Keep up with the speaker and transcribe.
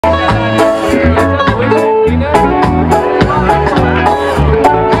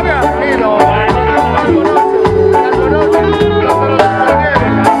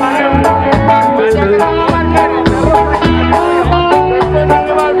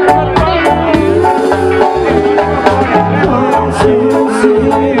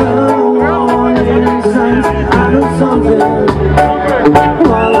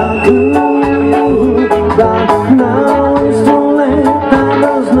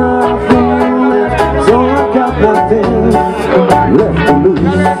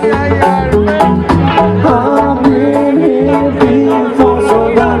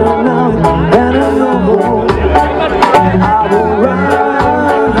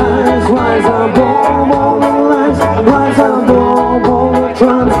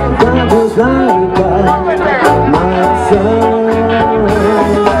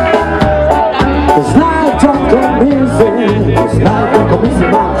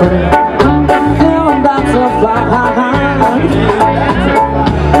And that's a fact.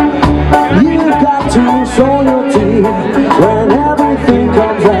 You've got to show your teeth when everything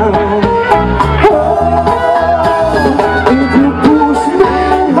comes out. Oh, if you push me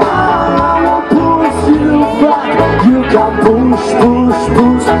hard, I will push you back. You can push, push,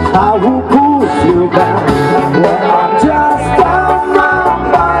 push, I will push you back. Well, I'm just a man,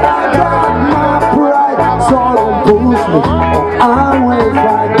 but I got my pride. So don't push me, or I will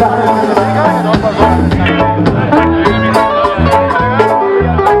fight back.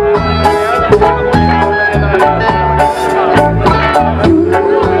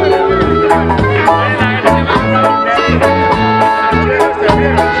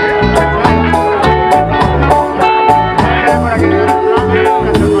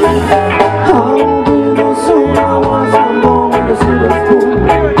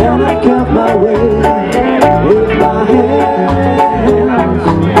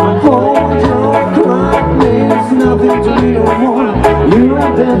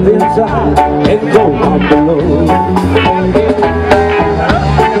 Inside and go down below.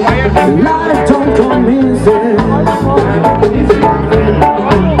 Life don't come easy, and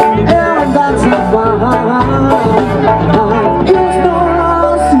that's a fact. It's not a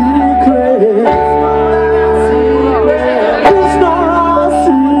secret. It's not a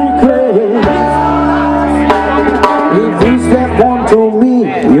secret. If you step onto me,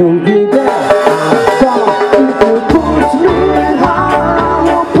 you'll be there. So if you push me high,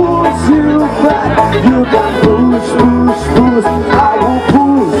 you can push, push, push, I will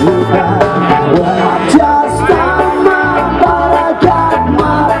push you back. Well, I'm just a man, but I got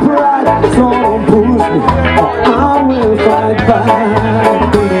my pride. So don't push me, or I will fight back.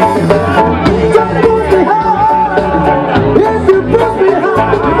 Don't push me hard. If you push me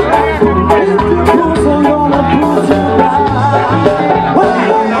hard, if you push, I'm gonna push you back. Well,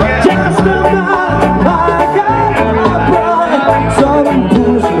 I'm just a man, but I got my pride. So don't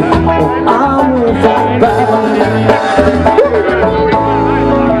push me, or I will fight back.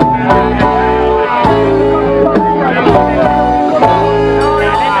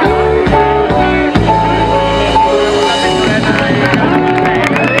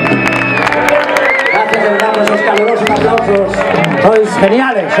 Gracias de verdad por esos calurosos aplausos. Sois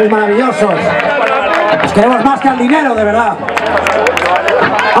geniales, sois maravillosos. Os queremos más que al dinero, de verdad.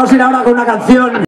 Vamos a ir ahora con una canción.